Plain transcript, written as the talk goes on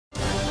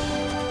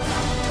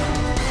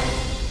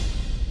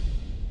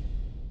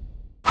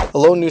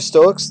Hello, New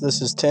Stoics.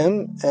 This is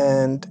Tim,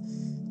 and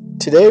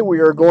today we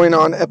are going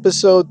on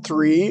episode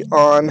 3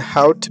 on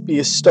how to be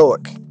a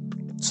Stoic.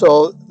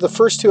 So, the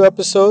first 2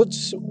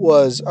 episodes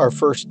was our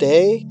first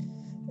day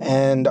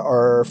and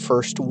our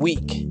first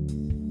week.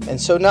 And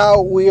so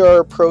now we are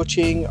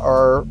approaching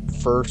our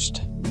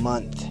first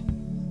month.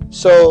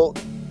 So,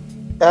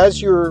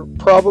 as you're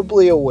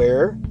probably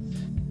aware,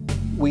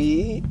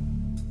 we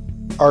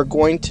are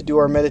going to do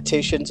our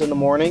meditations in the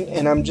morning,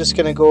 and I'm just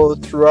going to go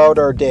throughout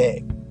our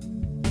day.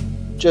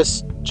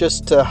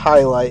 Just to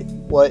highlight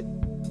what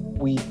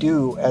we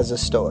do as a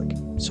Stoic.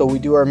 So we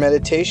do our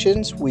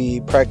meditations,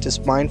 we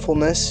practice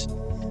mindfulness,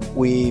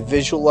 we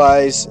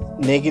visualize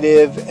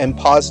negative and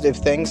positive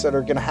things that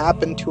are going to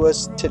happen to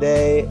us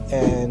today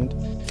and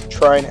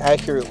try and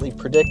accurately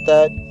predict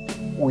that.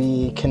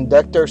 We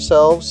conduct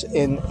ourselves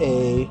in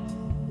a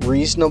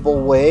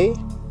reasonable way.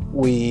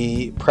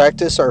 We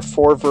practice our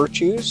 4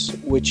 virtues,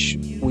 which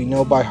we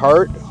know by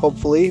heart,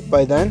 hopefully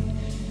by then.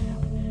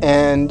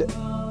 And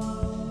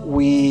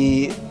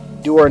we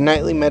do our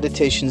nightly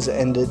meditations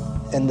end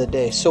the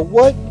day. So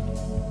what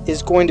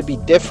is going to be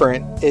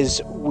different is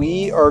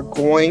we are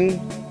going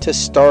to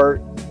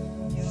start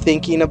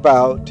thinking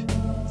about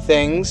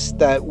things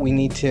that we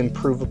need to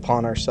improve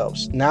upon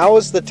ourselves. Now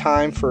is the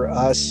time for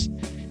us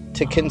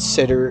to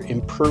consider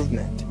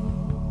improvement.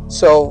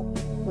 So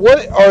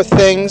what are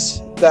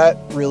things that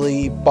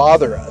really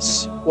bother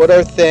us? What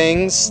are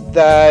things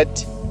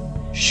that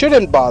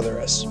shouldn't bother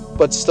us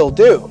but still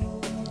do?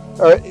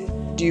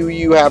 Do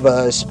you have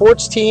a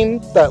sports team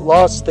that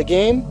lost the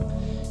game?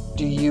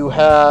 Do you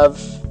have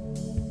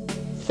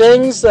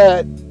things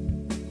that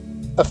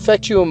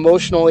affect you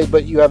emotionally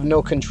but you have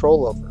no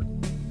control over?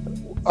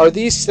 Are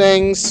these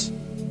things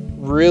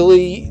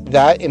really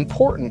that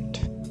important?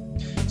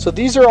 So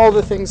these are all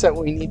the things that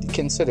we need to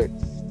consider,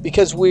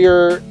 because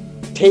we're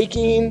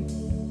taking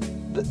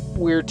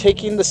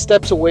the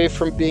steps away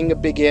from being a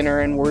beginner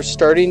and we're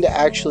starting to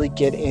actually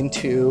get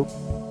into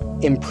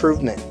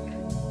improvement.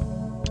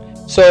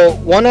 So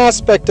one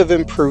aspect of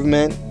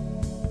improvement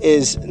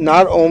is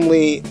not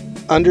only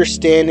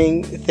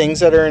understanding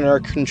things that are in our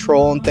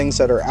control and things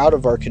that are out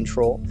of our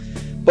control,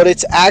 but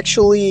it's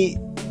actually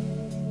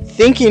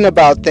thinking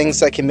about things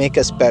that can make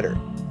us better.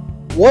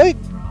 What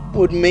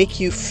would make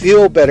you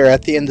feel better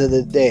at the end of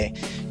the day?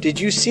 Did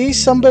you see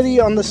somebody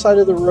on the side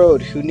of the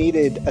road who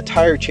needed a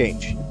tire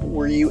change?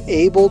 Were you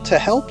able to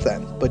help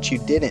them, but you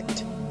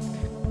didn't?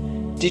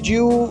 Did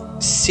you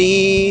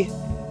see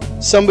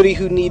somebody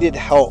who needed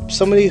help,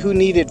 somebody who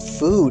needed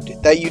food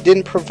that you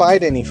didn't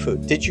provide any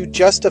food? Did you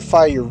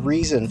justify your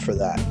reason for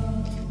that?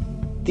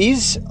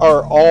 These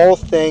are all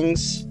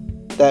things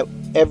that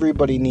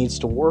everybody needs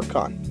to work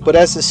on. But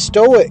as a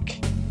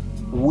Stoic,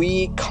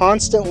 we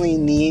constantly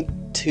need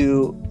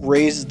to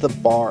raise the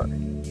bar.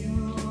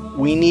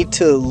 We need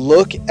to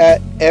look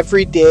at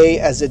every day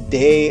as a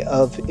day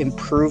of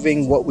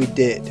improving what we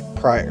did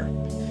prior.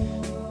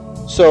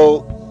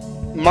 So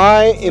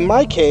in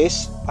my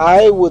case,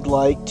 I would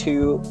like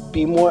to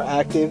be more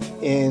active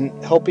in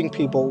helping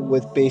people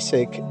with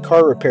basic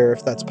car repair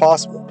if that's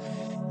possible.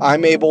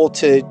 I'm able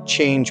to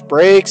change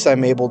brakes,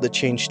 I'm able to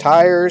change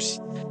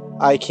tires,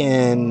 I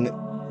can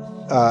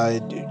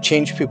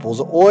change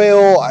people's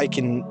oil, I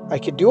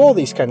could do all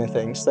these kind of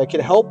things that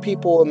could help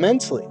people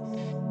immensely.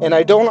 And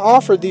I don't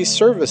offer these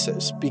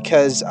services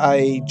because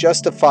I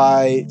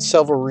justify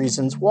several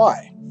reasons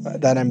why.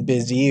 That I'm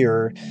busy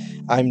or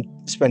I'm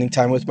spending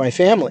time with my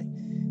family.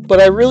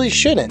 But I really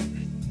shouldn't.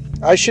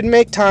 I should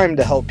make time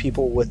to help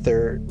people with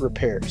their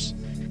repairs.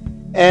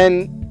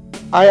 And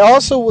I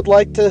also would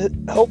like to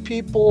help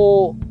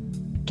people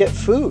get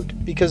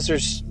food, because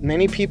there's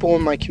many people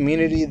in my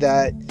community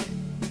that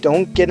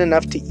don't get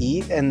enough to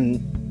eat,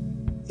 and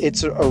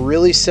it's a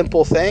really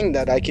simple thing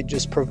that I could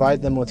just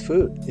provide them with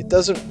food. It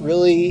doesn't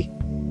really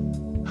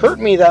hurt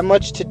me that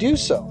much to do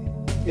so.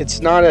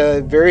 It's not a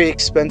very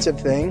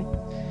expensive thing,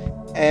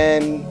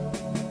 and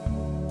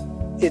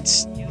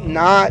it's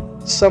not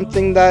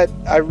something that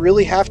I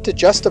really have to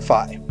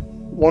justify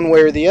one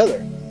way or the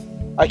other.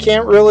 I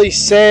can't really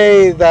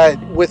say that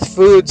with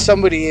food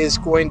somebody is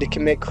going to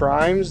commit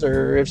crimes,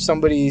 or if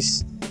somebody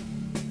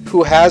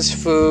who has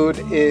food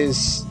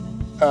is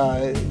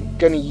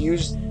going to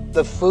use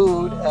the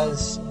food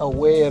as a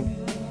way of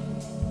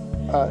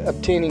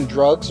obtaining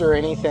drugs or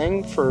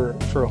anything for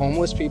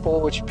homeless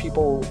people, which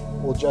people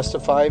will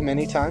justify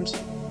many times.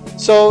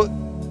 So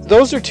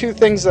those are 2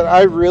 things that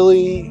I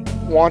really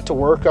want to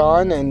work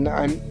on, and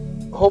I'm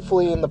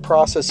hopefully in the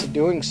process of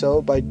doing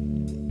so by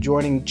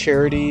joining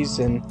charities,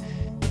 and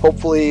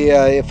hopefully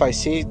if I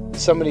see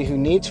somebody who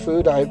needs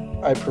food,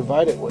 I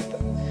provide it with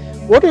them.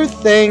 What are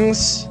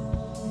things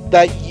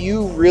that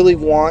you really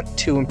want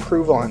to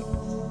improve on?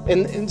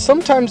 And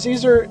sometimes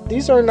these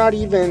are not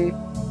even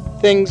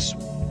things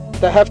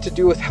that have to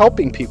do with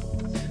helping people.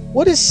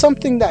 What is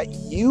something that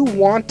you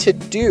want to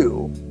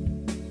do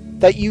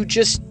that you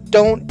just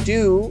don't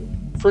do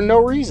for no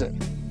reason?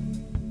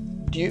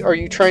 Are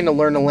you trying to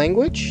learn a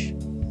language?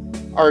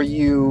 Are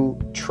you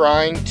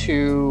trying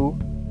to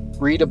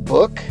read a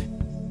book?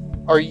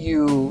 Are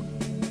you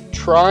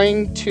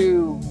trying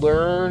to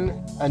learn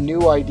a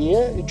new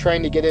idea,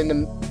 trying to get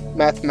into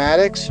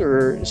mathematics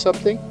or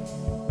something,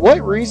 what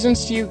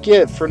reasons do you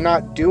give for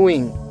not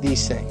doing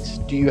these things?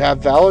 Do you have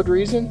valid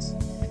reasons?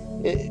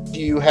 Do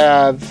you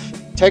have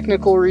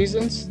technical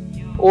reasons?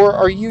 Or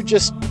are you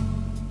just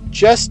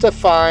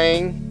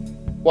justifying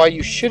why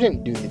you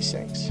shouldn't do these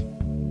things?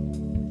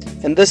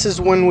 And this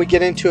is when we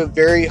get into a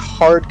very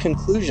hard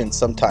conclusion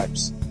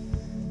sometimes.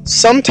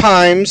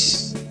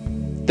 Sometimes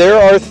there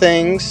are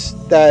things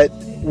that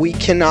we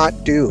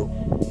cannot do,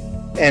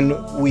 and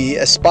we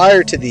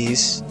aspire to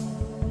these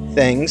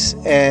things,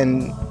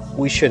 and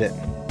we shouldn't.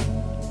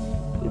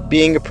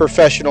 Being a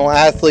professional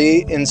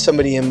athlete and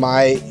somebody in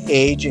my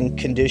age and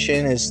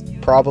condition is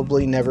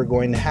probably never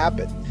going to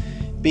happen.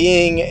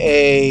 Being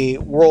a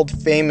world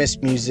famous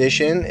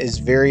musician is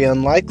very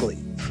unlikely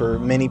for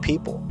many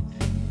people.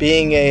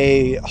 Being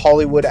a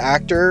Hollywood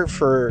actor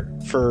for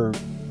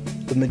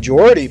the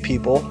majority of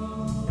people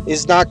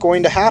is not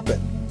going to happen.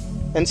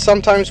 And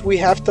sometimes we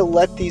have to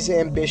let these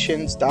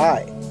ambitions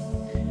die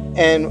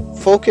and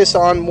focus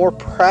on more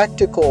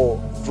practical,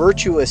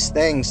 virtuous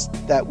things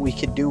that we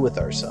could do with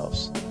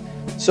ourselves.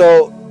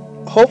 So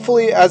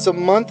hopefully as a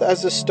month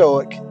as a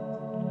Stoic,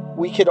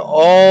 we could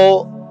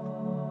all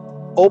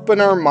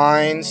open our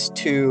minds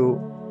to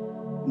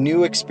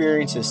new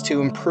experiences,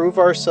 to improve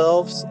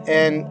ourselves,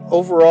 and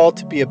overall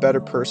to be a better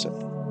person.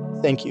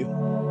 Thank you.